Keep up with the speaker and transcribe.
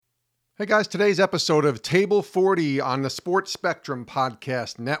Hey guys, today's episode of Table 40 on the Sports Spectrum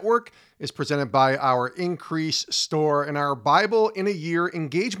Podcast Network is presented by our Increase store and our Bible in a Year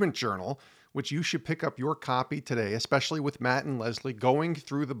engagement journal, which you should pick up your copy today, especially with Matt and Leslie going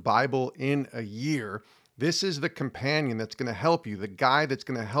through the Bible in a year. This is the companion that's going to help you, the guide that's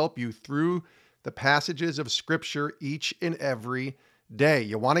going to help you through the passages of Scripture each and every day.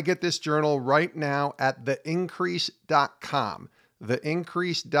 You want to get this journal right now at theincrease.com.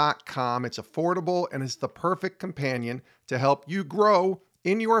 Theincrease.com. It's affordable and it's the perfect companion to help you grow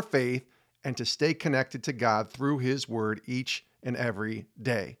in your faith and to stay connected to God through His Word each and every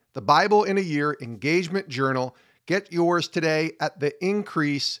day. The Bible in a Year engagement journal. Get yours today at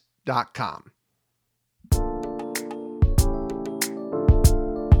theincrease.com.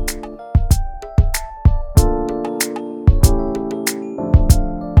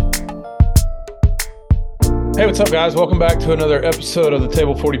 Hey, what's up, guys? Welcome back to another episode of the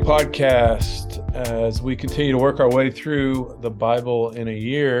Table 40 podcast as we continue to work our way through the Bible in a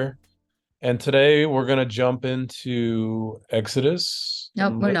year. And today we're going to jump into Exodus.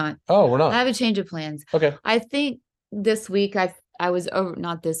 Nope, we're not. Oh, we're not. I have a change of plans. Okay. I think this week I was over,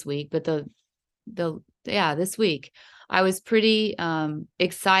 not this week, but this week I was pretty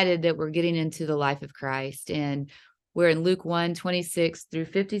excited that we're getting into the life of Christ, and we're in Luke 1:26 through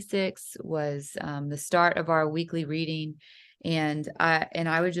 56 was the start of our weekly reading. And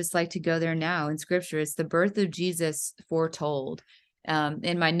I would just like to go there now in Scripture. It's the birth of Jesus foretold.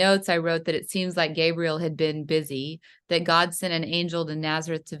 In my notes, I wrote that it seems like Gabriel had been busy, that God sent an angel to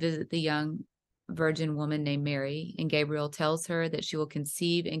Nazareth to visit the young virgin woman named Mary. And Gabriel tells her that she will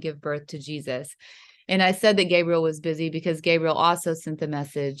conceive and give birth to Jesus. And I said that Gabriel was busy because Gabriel also sent the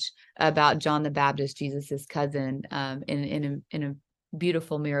message about John the Baptist, Jesus's cousin, in a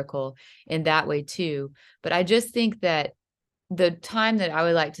beautiful miracle in that way too. But I just think that the time that I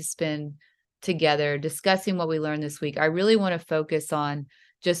would like to spend together discussing what we learned this week, I really want to focus on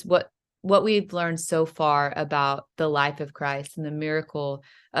just what we've learned so far about the life of Christ and the miracle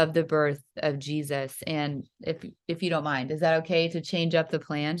of the birth of Jesus. And if you don't mind, is that okay to change up the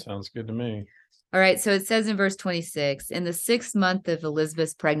plan? Sounds good to me. All right, so it says in verse 26, in the 6th month of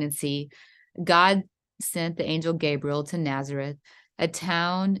Elizabeth's pregnancy, God sent the angel Gabriel to Nazareth, a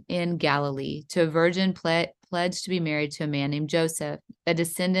town in Galilee, to a virgin pledged to be married to a man named Joseph, a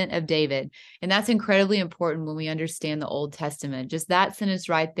descendant of David. And that's incredibly important when we understand the Old Testament. Just that sentence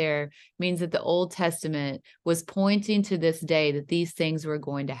right there means that the Old Testament was pointing to this day that these things were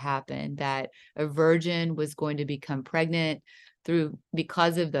going to happen, that a virgin was going to become pregnant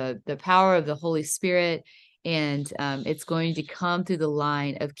because of the power of the Holy Spirit, and it's going to come through the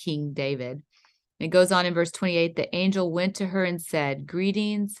line of King David. It goes on in verse 28, the angel went to her and said,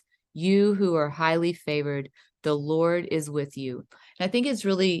 "Greetings, you who are highly favored, the Lord is with you." And I think it's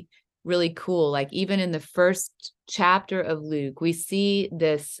really, really cool. Like even in the first chapter of Luke, we see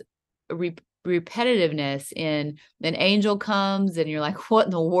this repetitiveness in an angel comes and you're like, what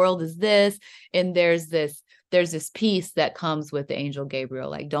in the world is this? And there's this peace that comes with the angel Gabriel.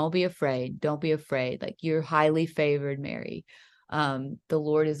 Like, don't be afraid. Like, you're highly favored, Mary. The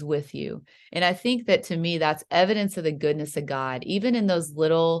Lord is with you. And I think that to me, that's evidence of the goodness of God, even in those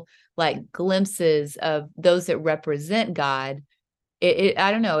little like glimpses of those that represent God. I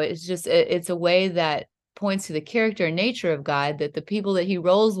don't know. It's just, it's a way that points to the character and nature of God, that the people that he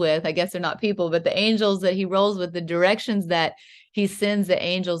rolls with, I guess they're not people, but the angels that he rolls with, the directions that he sends the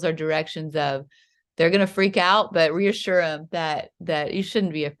angels are directions of, they're going to freak out, but reassure them that you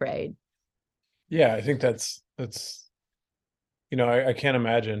shouldn't be afraid. Yeah, I think that's, I can't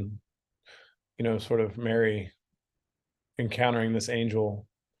imagine, sort of Mary encountering this angel.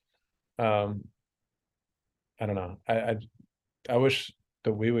 I don't know. I wish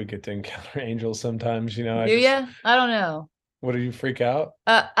that we would get to encounter angels sometimes, Do you? I don't know. What, did you freak out?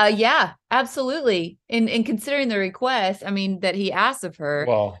 Yeah, absolutely. In considering the request, I mean, that he asked of her.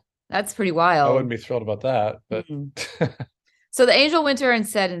 Well, that's pretty wild. I wouldn't be thrilled about that, but. So the angel went to her and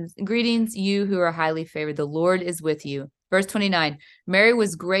said, "Greetings, you who are highly favored. The Lord is with you." Verse 29, Mary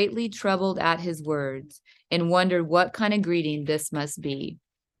was greatly troubled at his words and wondered what kind of greeting this must be.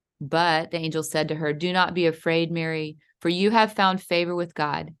 But the angel said to her, "Do not be afraid, Mary, for you have found favor with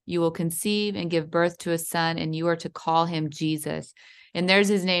God. You will conceive and give birth to a son, and you are to call him Jesus." And there's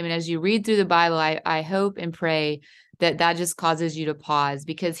his name. And as you read through the Bible, I hope and pray that just causes you to pause,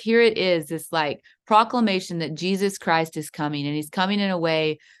 because here it is, this like proclamation that Jesus Christ is coming, and he's coming in a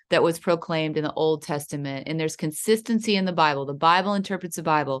way that was proclaimed in the Old Testament. And there's consistency in the Bible. The Bible interprets the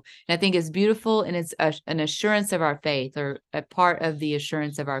Bible. And I think it's beautiful, and it's an assurance of our faith, or a part of the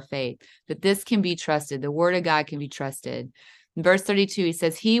assurance of our faith, that this can be trusted. The word of God can be trusted. In verse 32, he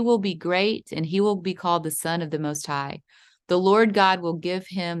says, he will be great and he will be called the Son of the Most High. The Lord God will give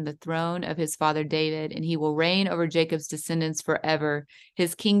him the throne of his father David, and he will reign over Jacob's descendants forever.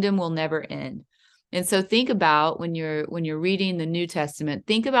 His kingdom will never end. And so think about when you're reading the New Testament,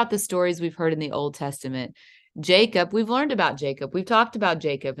 think about the stories we've heard in the Old Testament. Jacob, we've learned about Jacob. We've talked about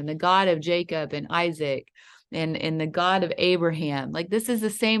Jacob and the God of Jacob and Isaac and the God of Abraham. Like, this is the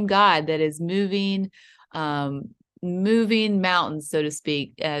same God that is moving mountains, so to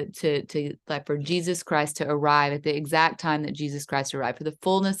speak, to like for Jesus Christ to arrive at the exact time that Jesus Christ arrived. For the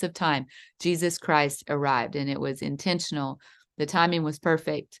fullness of time, Jesus Christ arrived, and it was intentional. The timing was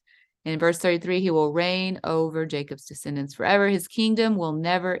perfect. In verse 33, he will reign over Jacob's descendants forever. His kingdom will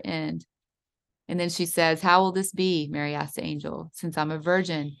never end. And then she says, how will this be? Mary asked the angel, since I'm a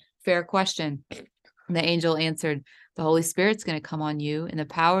virgin. Fair question. And the angel answered, the Holy Spirit's going to come on you, and the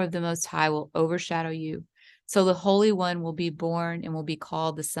power of the Most High will overshadow you. So the Holy One will be born and will be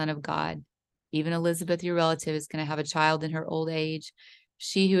called the Son of God. Even Elizabeth, your relative, is going to have a child in her old age.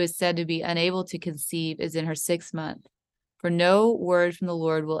 She who is said to be unable to conceive is in her 6th month. For no word from the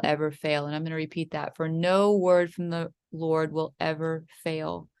Lord will ever fail. And I'm going to repeat that. For no word from the Lord will ever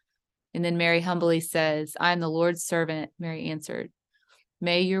fail. And then Mary humbly says, I am the Lord's servant. Mary answered,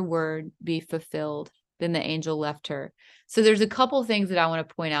 may your word be fulfilled. Then the angel left her. So there's a couple things that I want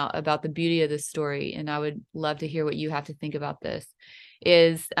to point out about the beauty of this story, and I would love to hear what you have to think about this.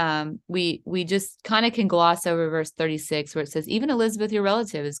 Is we just kind of can gloss over verse 36 where it says, even Elizabeth, your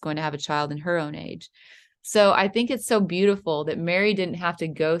relative, is going to have a child in her own age. So I think it's so beautiful that Mary didn't have to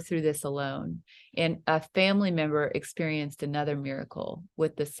go through this alone, and a family member experienced another miracle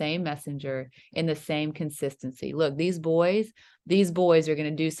with the same messenger in the same consistency. Look, these boys are going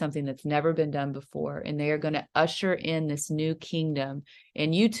to do something that's never been done before, and they are going to usher in this new kingdom.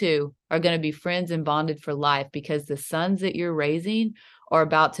 And you two are going to be friends and bonded for life, because the sons that you're raising are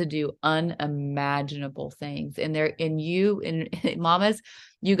about to do unimaginable things. And they're in you, and mamas,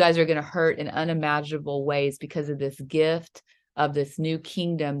 you guys are going to hurt in unimaginable ways because of this gift of this new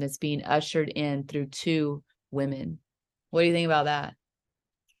kingdom that's being ushered in through 2 women. What do you think about that?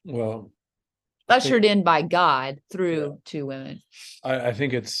 Well, ushered in by God through 2 women. I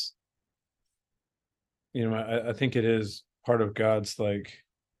think it's, I think it is part of God's like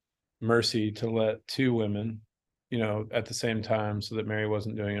mercy to let 2 women, at the same time, so that Mary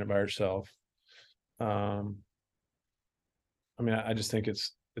wasn't doing it by herself. I just think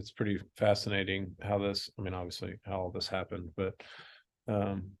it's pretty fascinating how this, obviously how all this happened, but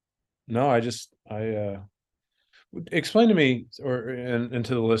no, explain to me and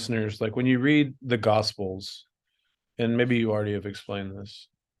to the listeners, like when you read the Gospels, and maybe you already have explained this,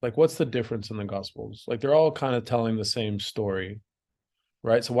 like what's the difference in the Gospels? Like they're all kind of telling the same story,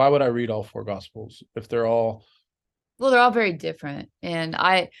 right? So why would I read all 4 Gospels if they're all... Well, they're all very different, and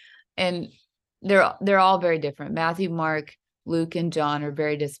they're all very different. Matthew, Mark, Luke, and John are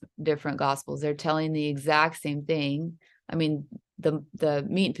very different Gospels. They're telling the exact same thing. The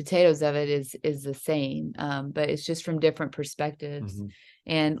meat and potatoes of it is the same, but it's just from different perspectives. Mm-hmm.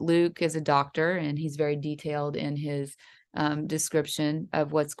 And Luke is a doctor, and he's very detailed in his description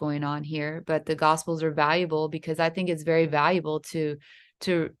of what's going on here. But the Gospels are valuable because I think it's very valuable to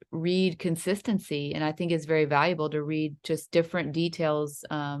read consistency, and I think it's very valuable to read just different details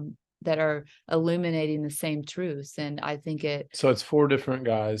that are illuminating the same truths. And I think so it's 4 different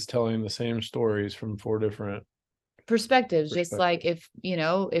guys telling the same stories from 4 different perspectives. Just like if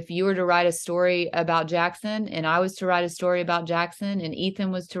you were to write a story about Jackson, and I was to write a story about Jackson, and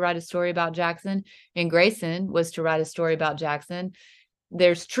Ethan was to write a story about Jackson, and Grayson was to write a story about Jackson,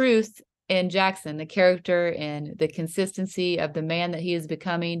 there's truth in Jackson, the character and the consistency of the man that he is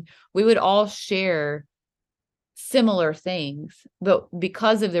becoming. We would all share similar things, but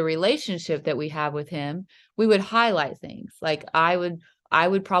because of the relationship that we have with him, we would highlight things. Like I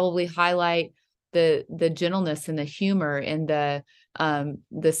would probably highlight the gentleness and the humor and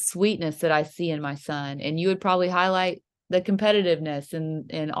the sweetness that I see in my son, and you would probably highlight the competitiveness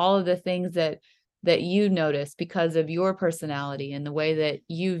and all of the things that you notice because of your personality and the way that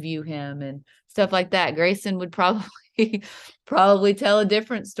you view him and stuff like that. Grayson would probably tell a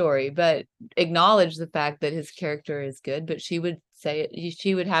different story, but acknowledge the fact that his character is good, but she would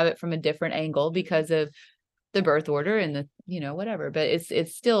have it from a different angle because of the birth order and the whatever. But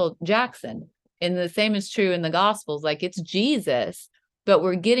it's still Jackson. And the same is true in the Gospels. Like it's Jesus, but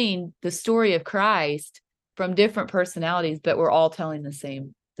we're getting the story of Christ from different personalities, but we're all telling the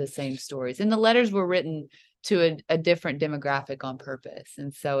same stories. And the letters were written to a different demographic on purpose.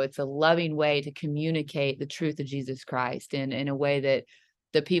 And so it's a loving way to communicate the truth of Jesus Christ in a way that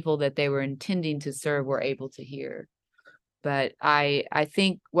the people that they were intending to serve were able to hear. But I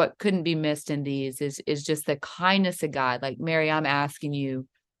think what couldn't be missed in these is just the kindness of God. Like, Mary, I'm asking you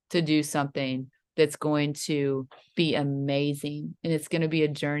to do something that's going to be amazing, and it's going to be a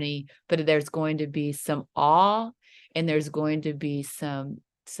journey, but there's going to be some awe, and there's going to be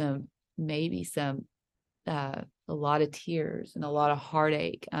maybe some a lot of tears and a lot of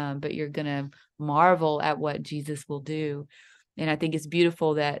heartache, but you're going to marvel at what Jesus will do. And I think it's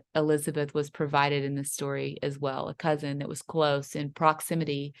beautiful that Elizabeth was provided in this story as well, a cousin that was close in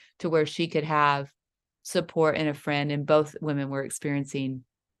proximity to where she could have support and a friend. And both women were experiencing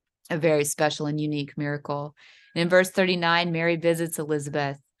a very special and unique miracle. And in verse 39, Mary visits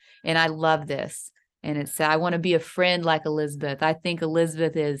Elizabeth. And I love this. And it said, I want to be a friend like Elizabeth. I think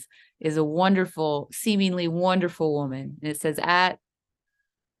Elizabeth is a wonderful, seemingly wonderful woman. And it says, at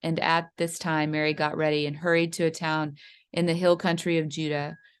this time, Mary got ready and hurried to a town in the hill country of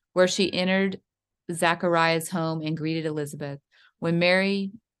Judah, where she entered Zachariah's home and greeted Elizabeth. When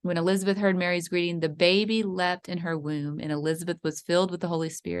Elizabeth heard Mary's greeting, the baby leapt in her womb, and Elizabeth was filled with the Holy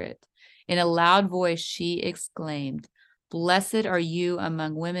Spirit. In a loud voice, she exclaimed, "Blessed are you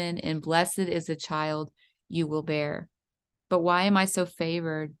among women, and blessed is the child you will bear. But why am I so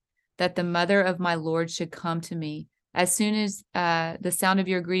favored that the mother of my Lord should come to me? As soon as the sound of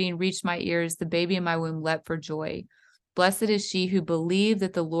your greeting reached my ears, the baby in my womb leapt for joy. Blessed is she who believed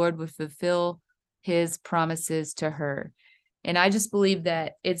that the Lord would fulfill his promises to her." And I just believe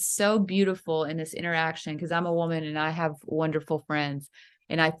that it's so beautiful in this interaction, because I'm a woman and I have wonderful friends.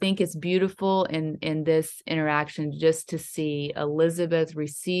 And I think it's beautiful in this interaction just to see Elizabeth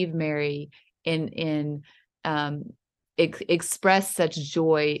receive Mary and express such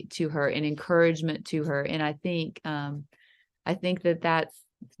joy to her and encouragement to her. And I think that's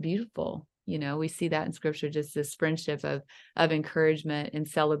beautiful. We see that in scripture, just this friendship of encouragement and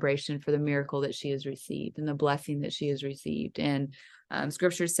celebration for the miracle that she has received and the blessing that she has received. And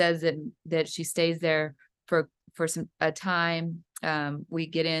scripture says that she stays there for a time. We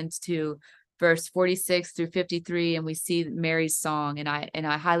get into verse 46 through 53, and we see Mary's song. And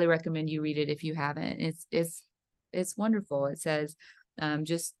I highly recommend you read it if you haven't. It's wonderful. It says,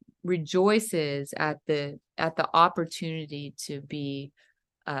 just rejoices at the opportunity to be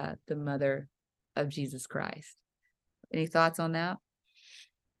the mother of Jesus Christ. Any thoughts on that?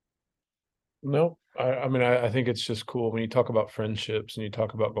 No, I mean, I think it's just cool when you talk about friendships and you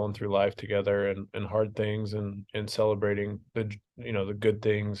talk about going through life together and hard things and celebrating the good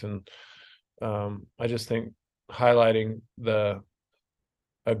things. And I just think highlighting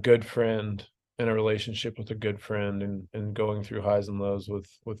a good friend and a relationship with a good friend and going through highs and lows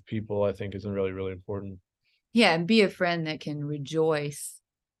with people, I think is really, really important. Yeah, and be a friend that can rejoice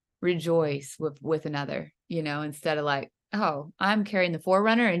with another, instead of like, oh, I'm carrying the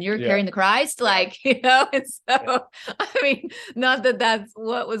forerunner and you're carrying the Christ, and so I mean, not that that's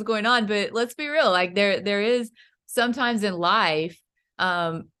what was going on, but let's be real, like there is sometimes in life,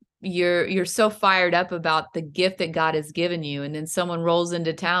 you're so fired up about the gift that God has given you, and then someone rolls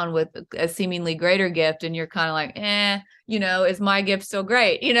into town with a seemingly greater gift, and you're kind of like, is my gift still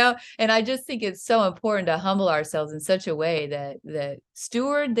great? And I just think it's so important to humble ourselves in such a way that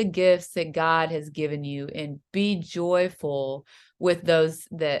steward the gifts that God has given you and be joyful with those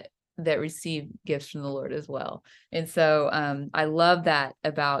that receive gifts from the Lord as well. And so I love that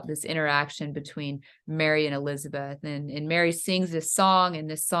about this interaction between Mary and Elizabeth, and Mary sings this song, and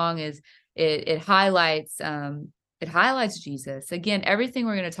this song it highlights Jesus. Again, everything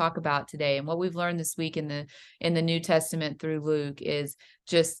we're going to talk about today and what we've learned this week in the New Testament through Luke is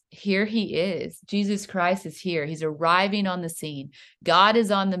just, here he is. Jesus Christ is here. He's arriving on the scene. God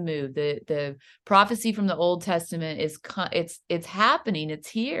is on the move. The prophecy from the Old Testament it's happening. It's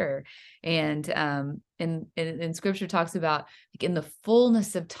here. And scripture talks about, like, in the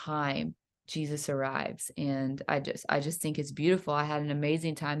fullness of time, Jesus arrives. And I just think it's beautiful. I had an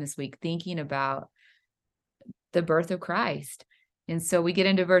amazing time this week thinking about the birth of Christ. And so we get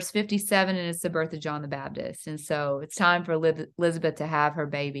into verse 57, and it's the birth of John the Baptist. And so it's time for Elizabeth to have her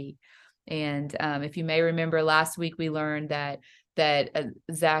baby. And if you may remember, last week we learned that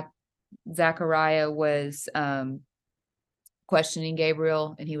Zachariah was questioning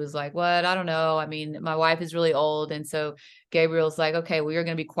Gabriel, and he was like, "What? I don't know. I mean, my wife is really old." And so Gabriel's like, "Okay, well, you're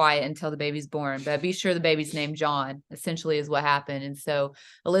going to be quiet until the baby's born, but be sure the baby's named John," essentially is what happened. And so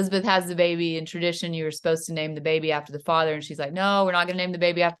Elizabeth has the baby. In tradition, you were supposed to name the baby after the father. And she's like, "No, we're not going to name the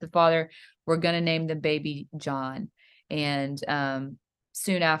baby after the father. We're going to name the baby John." And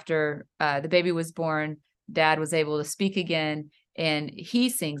soon after the baby was born, Dad was able to speak again. And he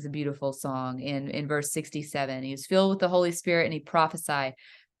sings a beautiful song in verse 67. He was filled with the Holy Spirit, and he prophesied,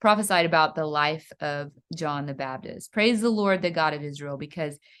 prophesied about the life of John the Baptist. Praise the Lord, the God of Israel,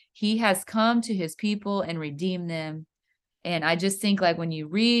 because he has come to his people and redeemed them. And I just think, like, when you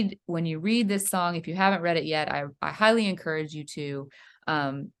read this song, if you haven't read it yet, I highly encourage you to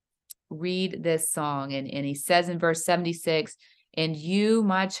read this song. And he says in verse 76, "And you,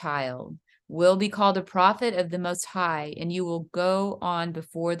 my child, will be called a prophet of the Most High, and you will go on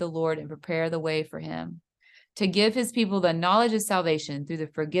before the Lord and prepare the way for him, to give his people the knowledge of salvation through the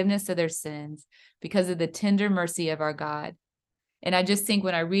forgiveness of their sins, because of the tender mercy of our God." And I just think,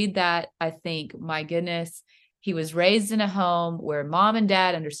 when I read that, I think, my goodness, he was raised in a home where mom and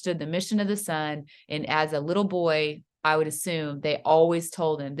dad understood the mission of the son. And as a little boy, I would assume they always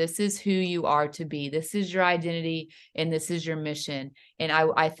told him, this is who you are to be. This is your identity, and this is your mission. And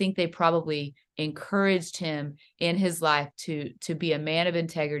I think they probably encouraged him in his life to be a man of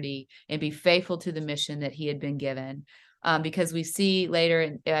integrity and be faithful to the mission that he had been given. Because we see later,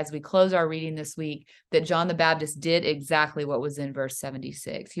 and as we close our reading this week, that John the Baptist did exactly what was in verse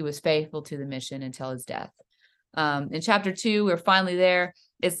 76. He was faithful to the mission until his death. In chapter 2, we're finally there.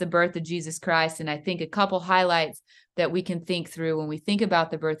 It's the birth of Jesus Christ. And I think a couple highlights that we can think through when we think about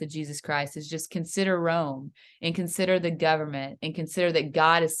the birth of Jesus Christ is just consider Rome, and consider the government, and consider that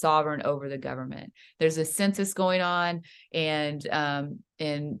God is sovereign over the government. There's a census going on, and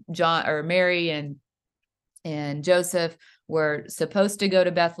John or Mary and Joseph were supposed to go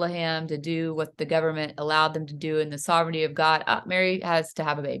to Bethlehem to do what the government allowed them to do in the sovereignty of God. Mary has to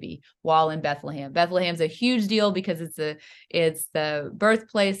have a baby while in Bethlehem. Bethlehem's a huge deal because it's the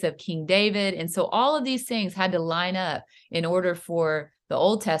birthplace of King David. And so all of these things had to line up in order for the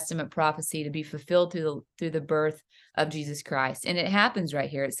Old Testament prophecy to be fulfilled through the birth of Jesus Christ. And it happens right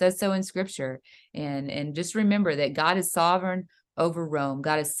here. It says so in Scripture. And just remember that God is sovereign over Rome.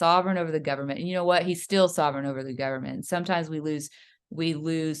 God is sovereign over the government. And you know what? He's still sovereign over the government. And sometimes we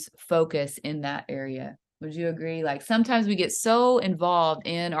lose focus in that area. Would you agree? Like, sometimes we get so involved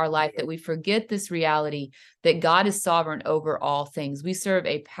in our life that we forget this reality that God is sovereign over all things. We serve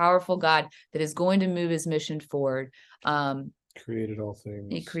a powerful God that is going to move his mission forward. Created all things.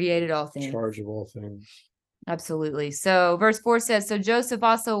 He created all things. In charge of all things. Absolutely. So verse 4 says, "So Joseph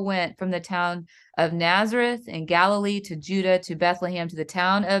also went from the town of Nazareth in Galilee to Judah, to Bethlehem, to the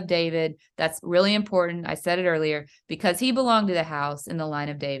town of David." That's really important. I said it earlier, because he belonged to the house in the line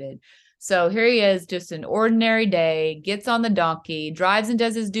of David. So here he is, just an ordinary day, gets on the donkey, drives and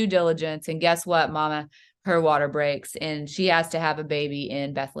does his due diligence. And guess what, mama? Her water breaks, and she has to have a baby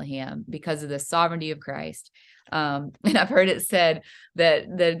in Bethlehem because of the sovereignty of Christ. And I've heard it said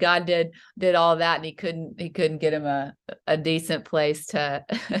that God did all that, and he couldn't get him a decent place to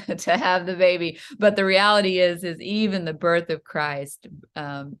to have the baby. But the reality is even the birth of Christ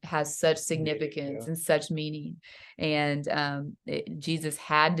has such significance and such meaning. And Jesus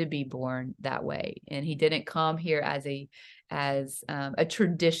had to be born that way, and he didn't come here as a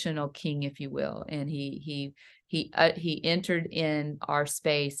traditional king, if you will. And he entered in our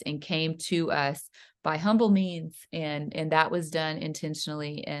space and came to us by humble means, and that was done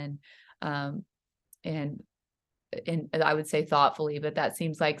intentionally and I would say thoughtfully, but that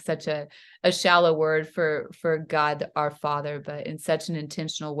seems like such a shallow word for God our Father, but in such an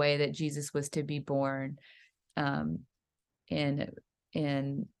intentional way that Jesus was to be born in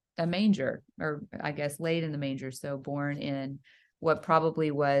a manger, or I guess laid in the manger. So born in what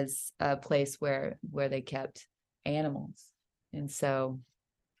probably was a place where they kept animals. And so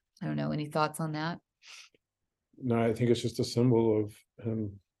I don't know, any thoughts on that? No, I think it's just a symbol of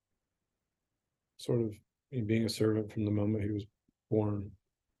him sort of being a servant from the moment he was born,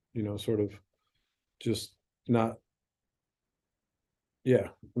 sort of just not. Yeah.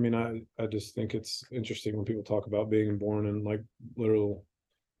 I mean, I just think it's interesting when people talk about being born in like literal,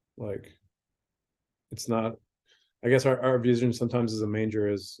 like, it's not, I guess our vision sometimes as a manger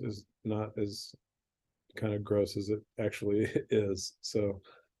is not as kind of gross as it actually is. So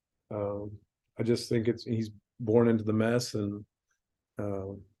I just think he's born into the mess, and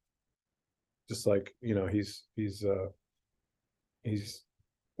just like, he's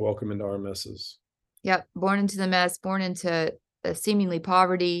welcome into our messes. Yep, born into the mess, born into seemingly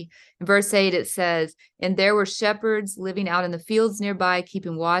poverty. In verse 8 it says, "And there were shepherds living out in the fields nearby,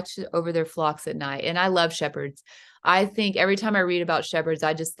 keeping watch over their flocks at night." And I love shepherds. I think every time I read about shepherds,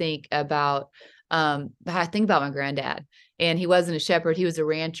 I just think about my granddad. And he wasn't a shepherd, he was a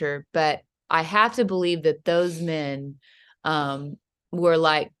rancher, but I have to believe that those men were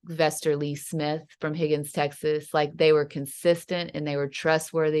like Vester Lee Smith from Higgins, Texas. Like, they were consistent, and they were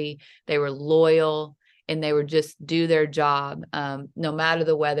trustworthy. They were loyal. and they would just do their job. No matter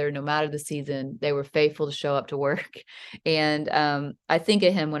the weather, no matter the season, they were faithful to show up to work. And I think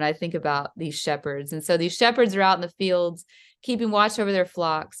of him when I think about these shepherds. And so these shepherds are out in the fields, keeping watch over their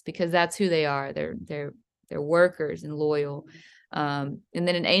flocks, because that's who they are. They're workers and loyal. And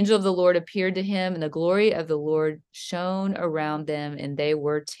then an angel of the Lord appeared to him, and the glory of the Lord shone around them, and they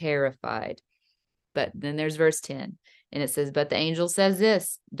were terrified. But then there's verse 10, and it says, but the angel says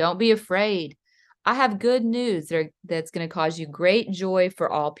this, don't be afraid. I have good news that's going to cause you great joy for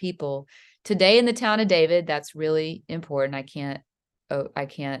all people. Today in the town of David, that's really important. I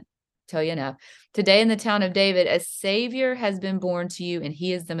can't tell you enough. Today in the town of David, a Savior has been born to you, and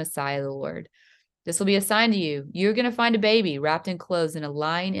he is the Messiah, the Lord. This will be a sign to you. You're going to find a baby wrapped in clothes and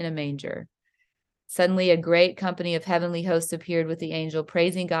lying in a manger. Suddenly, a great company of heavenly hosts appeared with the angel,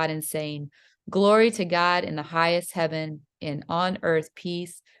 praising God and saying, glory to God in the highest heaven, and on earth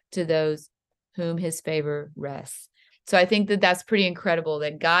peace to those whom his favor rests. So I think that that's pretty incredible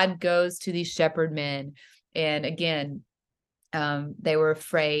that God goes to these shepherd men. And again, they were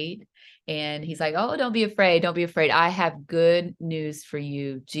afraid. And he's like, oh, don't be afraid. Don't be afraid. I have good news for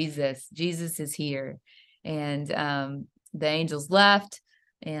you. Jesus is here. And the angels left,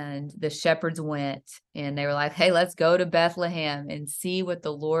 and the shepherds went, and they were like, hey, let's go to Bethlehem and see what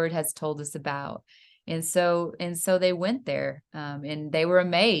the Lord has told us about. And so they went there, and they were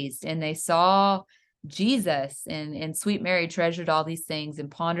amazed, and they saw Jesus, and sweet Mary treasured all these things and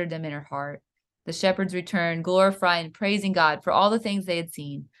pondered them in her heart. The shepherds returned, glorifying and praising God for all the things they had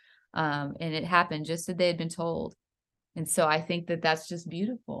seen. And it happened just as they had been told. And so I think that that's just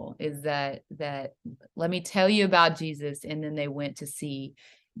beautiful, is that let me tell you about Jesus. And then they went to see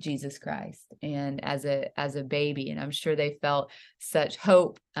Jesus Christ, and as a baby. And I'm sure they felt such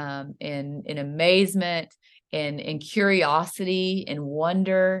hope, and amazement, and curiosity and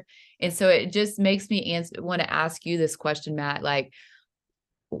wonder. And so it just makes me want to ask you this question, Matt. Like,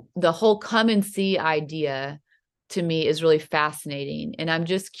 the whole come and see idea to me is really fascinating. And I'm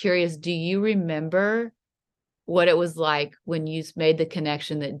just curious, do you remember what it was like when you made the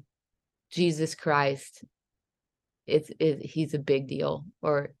connection that Jesus Christ, he's a big deal?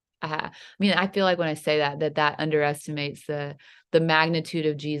 Or I mean, I feel like when I say that underestimates the magnitude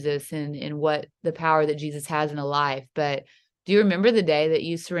of Jesus and what the power that Jesus has in a life. But do you remember the day that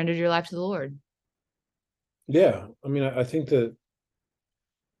you surrendered your life to the Lord? Yeah. I mean, I think that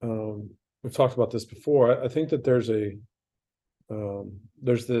we've talked about this before. I think that there's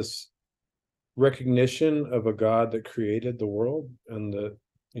this recognition of a God that created the world, and that,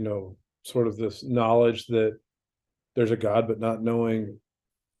 sort of this knowledge that there's a God, but not knowing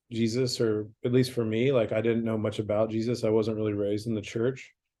Jesus, or at least for me, like, I didn't know much about Jesus. I wasn't really raised in the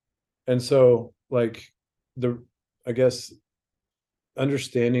church. And so, like, I guess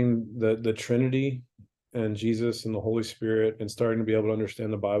understanding the Trinity and Jesus and the Holy Spirit, and starting to be able to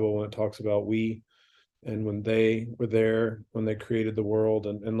understand the Bible when it talks about we, and when they were there, when they created the world,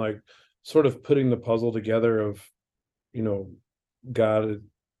 and like sort of putting the puzzle together of, God,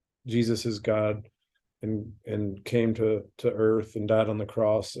 Jesus is God, and came to earth and died on the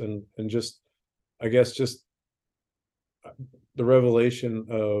cross, and just, I guess, just the revelation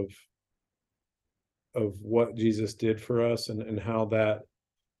of what Jesus did for us, and how that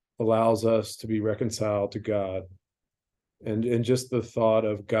allows us to be reconciled to God, and just the thought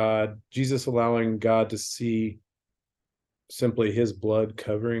of Jesus allowing God to see simply his blood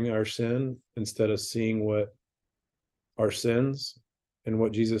covering our sin, instead of seeing what our sins and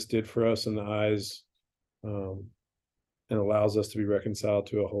what Jesus did for us in the eyes, and allows us to be reconciled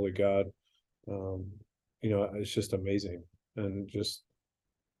to a holy God. It's just amazing. And just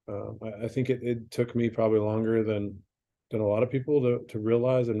I think it took me probably longer than a lot of people to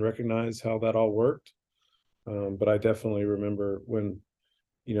realize and recognize how that all worked. But I definitely remember when,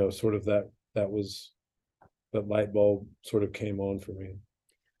 sort of that light bulb sort of came on for me.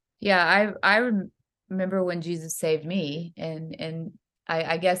 Yeah, I remember when Jesus saved me, and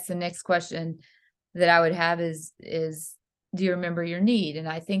I guess the next question that I would have is do you remember your need? And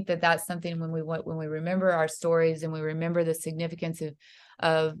I think that that's something when we remember our stories, and we remember the significance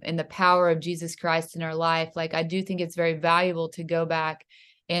of and the power of Jesus Christ in our life. Like, I do think it's very valuable to go back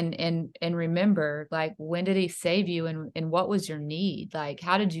and remember, like, when did he save you, and what was your need? Like,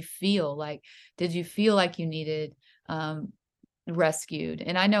 how did you feel? Like, did you feel like you needed rescued?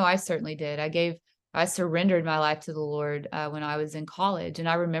 And I know I certainly did. I surrendered my life to the Lord when I was in college, and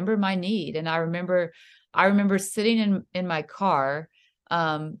I remember my need. And I remember sitting in my car,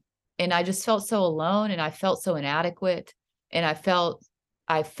 and I just felt so alone, and I felt so inadequate, and I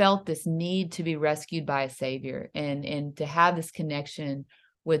felt this need to be rescued by a Savior, and to have this connection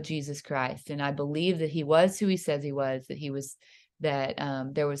with Jesus Christ. And I believe that he was who he says he was,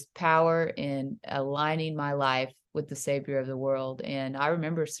 that there was power in aligning my life with the Savior of the world. And I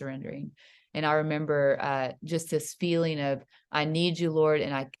remember surrendering. And I remember just this feeling of, I need you, Lord,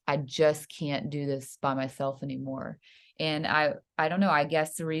 and I just can't do this by myself anymore. And I don't know, I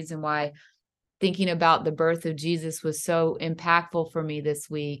guess the reason why thinking about the birth of Jesus was so impactful for me this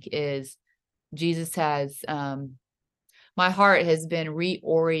week is Jesus has, my heart has been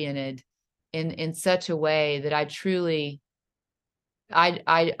reoriented in such a way that I truly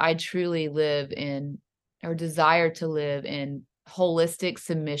live in, or desire to live in, holistic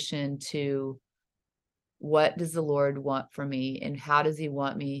submission to what does the Lord want from me, and how does he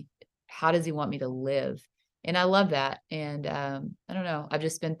want me to live. And I love that. And I don't know, I've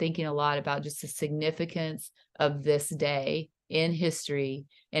just been thinking a lot about just the significance of this day in history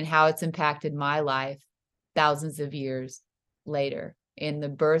and how it's impacted my life thousands of years later. And the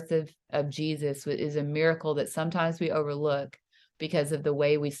birth of Jesus is a miracle that sometimes we overlook because of the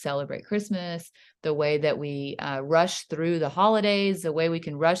way we celebrate Christmas, the way that we rush through the holidays, the way we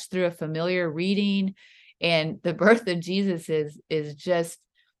can rush through a familiar reading. And the birth of Jesus is just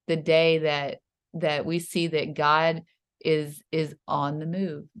the day that we see that God is on the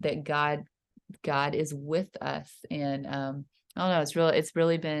move, that God is with us. And I don't know, it's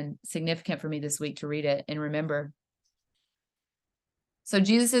really been significant for me this week to read it and remember. So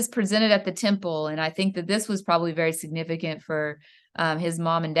Jesus is presented at the temple, and I think that this was probably very significant for his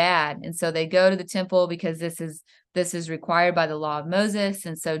mom and dad. And so they go to the temple because this is required by the law of Moses.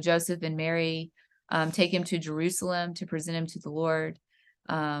 And so Joseph and Mary take him to Jerusalem to present him to the Lord.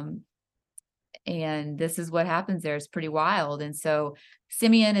 And this is what happens there. It's pretty wild. And so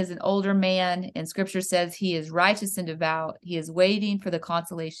Simeon is an older man, and scripture says he is righteous and devout. He is waiting for the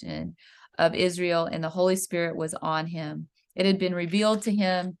consolation of Israel, and the Holy Spirit was on him. It had been revealed to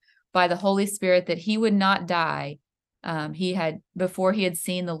him by the Holy Spirit that he would not die before he had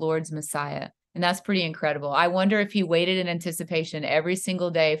seen the Lord's Messiah. And that's pretty incredible. I wonder if he waited in anticipation every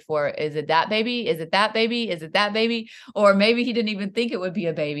single day for, is it that baby? Is it that baby? Is it that baby? Or maybe he didn't even think it would be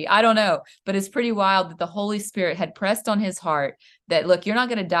a baby. I don't know. But it's pretty wild that the Holy Spirit had pressed on his heart that, look, you're not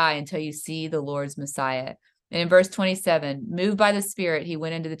going to die until you see the Lord's Messiah. And in verse 27, moved by the Spirit, he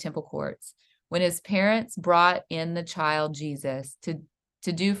went into the temple courts. When his parents brought in the child Jesus to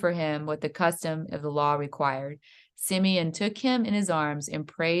do for him what the custom of the law required, Simeon took him in his arms and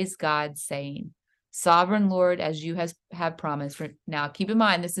praised God, saying, Sovereign Lord, as you have promised. Now, keep in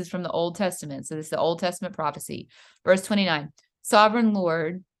mind, this is from the Old Testament. So this is the Old Testament prophecy. Verse 29, Sovereign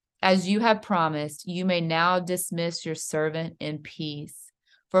Lord, as you have promised, you may now dismiss your servant in peace.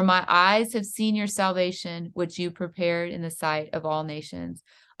 For my eyes have seen your salvation, which you prepared in the sight of all nations,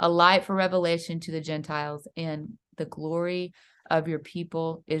 a light for revelation to the Gentiles and the glory of your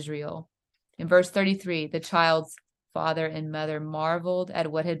people Israel. In verse 33, the child's father and mother marveled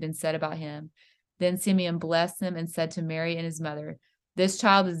at what had been said about him. Then Simeon blessed them and said to Mary and his mother, This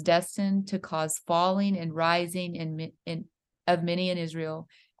child is destined to cause falling and rising of many in Israel,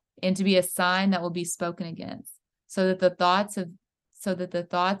 and to be a sign that will be spoken against, so that the thoughts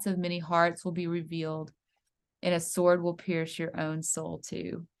of many hearts will be revealed, and a sword will pierce your own soul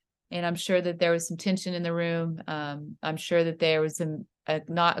too. And I'm sure that there was some tension in the room. I'm sure that there was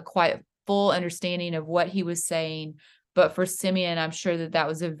not a quite full understanding of what he was saying. But for Simeon, I'm sure that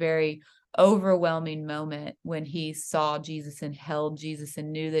was a very overwhelming moment when he saw Jesus and held Jesus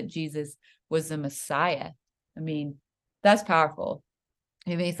and knew that Jesus was the Messiah. I mean, that's powerful.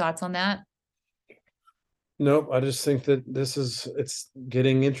 You have any thoughts on that? Nope. I just think that it's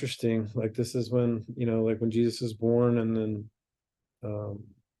getting interesting. Like, this is when, like when Jesus is born, and then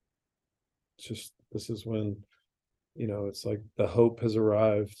this is when, it's like the hope has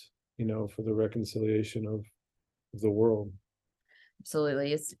arrived, for the reconciliation of the world.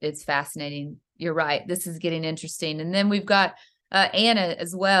 Absolutely. It's fascinating. You're right. This is getting interesting. And then we've got Anna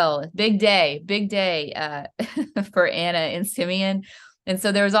as well. Big day for Anna and Simeon. And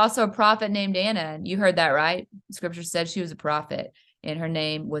so there was also a prophet named Anna. And you heard that, right? Scripture said she was a prophet, and her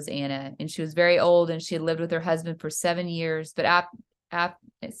name was Anna. And she was very old, and she had lived with her husband for 7 years, but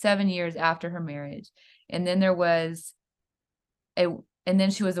 7 years after her marriage. And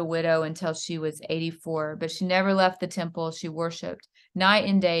then she was a widow until she was 84, but she never left the temple. She worshiped night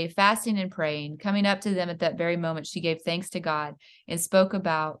and day, fasting and praying. Coming up to them at that very moment, she gave thanks to God and spoke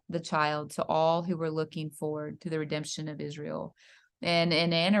about the child to all who were looking forward to the redemption of Israel. And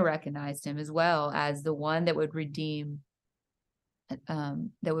Anna recognized him as well as the one that would redeem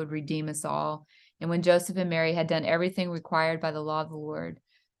us all. And when Joseph and Mary had done everything required by the law of the Lord,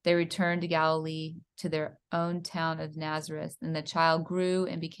 They returned to Galilee, to their own town of Nazareth. And the child grew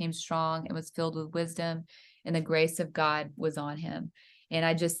and became strong and was filled with wisdom, and the grace of God was on him. And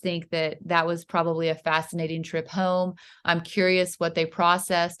I just think that that was probably a fascinating trip home. I'm curious what they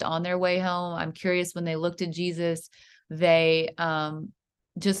processed on their way home. I'm curious when they looked at Jesus, they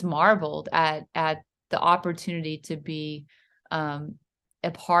just marveled at the opportunity to be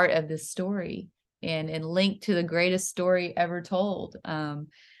a part of this story and linked to the greatest story ever told.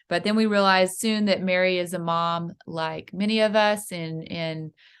 But then we realized soon that Mary is a mom like many of us,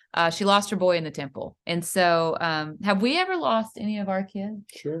 and she lost her boy in the temple. And so have we ever lost any of our kids?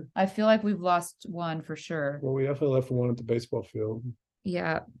 Sure. I feel like we've lost one for sure. Well, we definitely left one at the baseball field.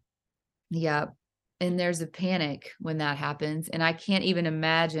 Yeah. Yeah. And there's a panic when that happens. And I can't even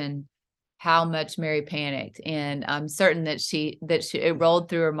imagine how much Mary panicked. And I'm certain that it rolled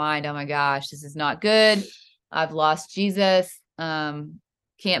through her mind, oh my gosh, this is not good. I've lost Jesus.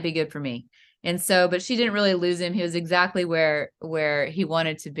 Can't be good for me. And so, but she didn't really lose him. He was exactly where he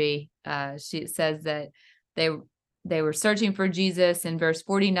wanted to be. She says that they were searching for Jesus in verse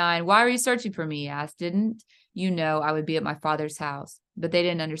 49. Why were you searching for me? He asked. Didn't you know I would be at my Father's house? But they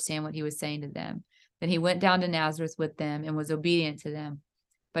didn't understand what he was saying to them. Then he went down to Nazareth with them and was obedient to them.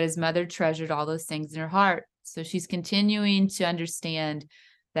 But his mother treasured all those things in her heart. So she's continuing to understand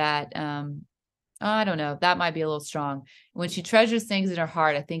that, I don't know, that might be a little strong. When she treasures things in her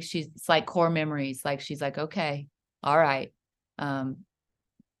heart, I think it's like core memories. Like she's like, okay, all right. I'm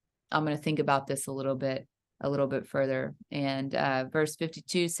going to think about this a little bit further. And verse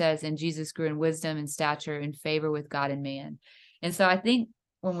 52 says, and Jesus grew in wisdom and stature and favor with God and man. And so I think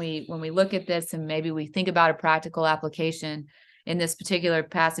when we look at this and maybe we think about a practical application in this particular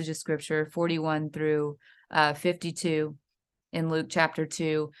passage of scripture, 41 through 52 in Luke chapter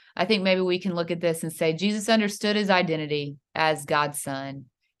 2, I think maybe we can look at this and say, Jesus understood his identity as God's son.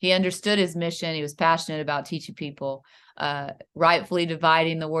 He understood his mission. He was passionate about teaching people, rightfully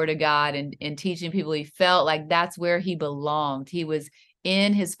dividing the word of God and teaching people. He felt like that's where he belonged. He was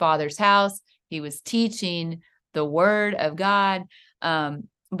in his Father's house. He was teaching the word of God.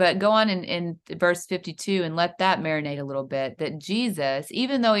 But go on in verse 52 and let that marinate a little bit, that Jesus,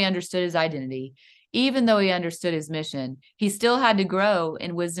 even though he understood his identity, even though he understood his mission, he still had to grow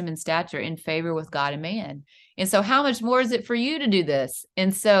in wisdom and stature in favor with God and man. And so how much more is it for you to do this?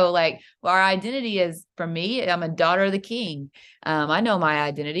 And so our identity is, for me, I'm a daughter of the King. I know my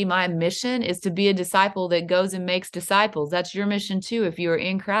identity. My mission is to be a disciple that goes and makes disciples. That's your mission too, if you are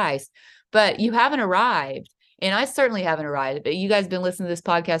in Christ. But you haven't arrived. And I certainly haven't arrived. But you guys have been listening to this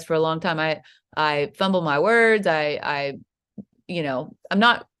podcast for a long time. I fumble my words. I'm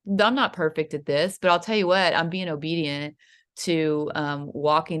not perfect at this, but I'll tell you what, I'm being obedient to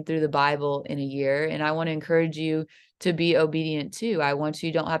walking through the Bible in a year. And I want to encourage you to be obedient too. I want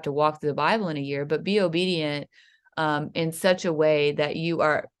you don't have to walk through the Bible in a year, but be obedient in such a way that you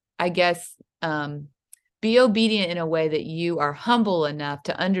are, be obedient in a way that you are humble enough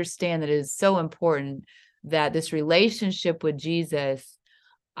to understand that it is so important that this relationship with Jesus,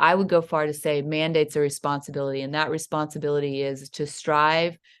 I would go far to say, mandates a responsibility. And that responsibility is to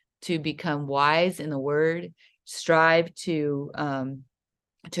strive to become wise in the word, strive to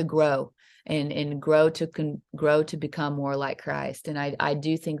grow and grow to become more like Christ. And I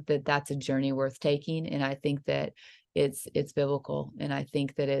do think that that's a journey worth taking. And I think that it's biblical, and I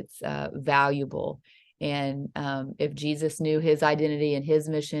think that it's valuable. And if Jesus knew his identity and his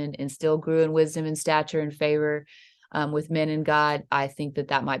mission and still grew in wisdom and stature and favor with men and God, I think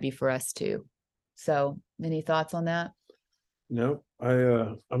that might be for us too. So any thoughts on that? No,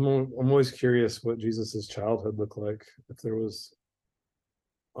 I'm always curious what Jesus's childhood looked like, if there was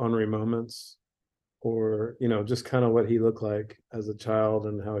ornery moments, or just kind of what he looked like as a child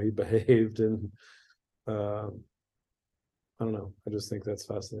and how he behaved, and I don't know. I just think that's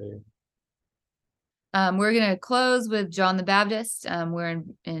fascinating. We're going to close with John the Baptist. We're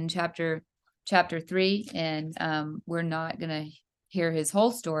in chapter 3, and we're not going to hear his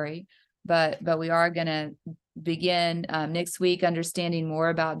whole story, but we are going to begin next week understanding more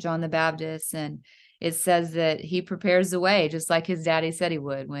about John the Baptist. And it says that he prepares the way, just like his daddy said he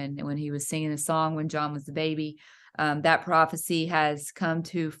would when he was singing a song when John was the baby. That prophecy has come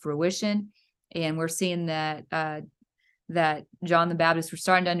to fruition, and we're seeing that John the Baptist, we're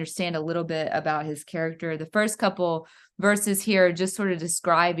starting to understand a little bit about his character. The first couple verses here are just sort of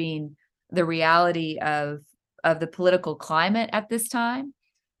describing the reality of the political climate at this time.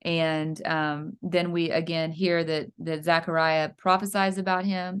 And then we again hear that Zechariah prophesies about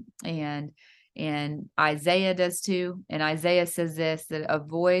him, and Isaiah does too. And Isaiah says this, that a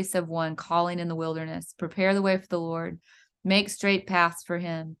voice of one calling in the wilderness, prepare the way for the Lord, Make straight paths for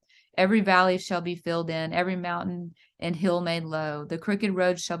him. Every valley shall be filled in, every mountain and hill made low. The crooked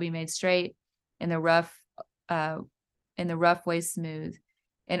roads shall be made straight, and the rough ways smooth.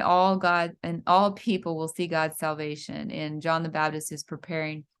 And all people will see God's salvation. And John the Baptist is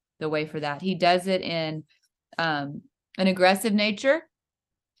preparing the way for that. He does it in an aggressive nature,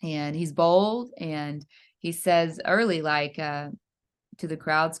 and he's bold, and he says early, like to the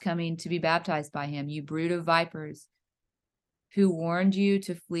crowds coming to be baptized by him, you brood of vipers, who warned you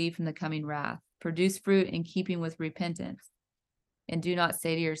to flee from the coming wrath. Produce fruit in keeping with repentance. And do not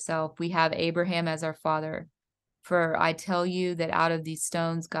say to yourself, we have Abraham as our father. For I tell you that out of these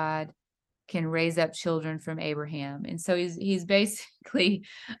stones, God can raise up children from Abraham. And so he's basically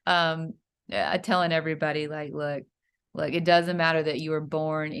telling everybody, like, look, it doesn't matter that you were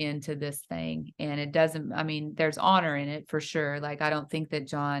born into this thing. And it doesn't, I mean, there's honor in it for sure. Like, I don't think that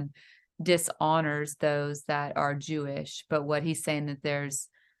John dishonors those that are Jewish, but what he's saying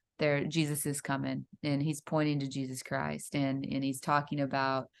that Jesus is coming, and he's pointing to Jesus Christ, and he's talking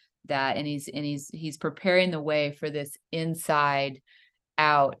about that, and he's preparing the way for this inside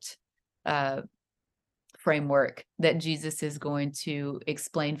out framework that Jesus is going to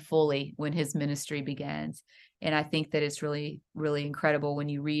explain fully when his ministry begins. And I think that it's really, really incredible when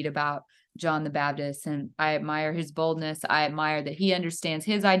you read about John the Baptist, and I admire his boldness. I admire that he understands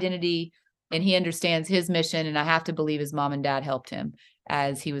his identity and he understands his mission. And I have to believe his mom and dad helped him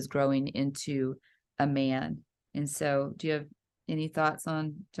as he was growing into a man. And so do you have any thoughts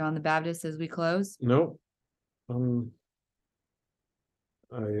on John the Baptist as we close? No. I'm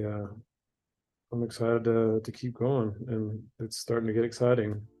excited to keep going, and it's starting to get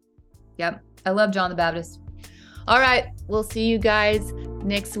exciting. Yep. I love John the Baptist. All right. We'll see you guys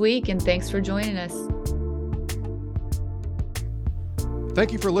next week, and thanks for joining us.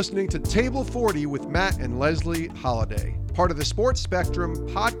 Thank you for listening to Table 40 with Matt and Leslie Holliday, part of the Sports Spectrum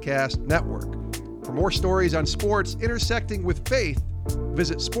Podcast Network. For more stories on sports intersecting with faith,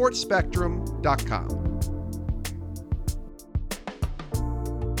 visit sportsspectrum.com.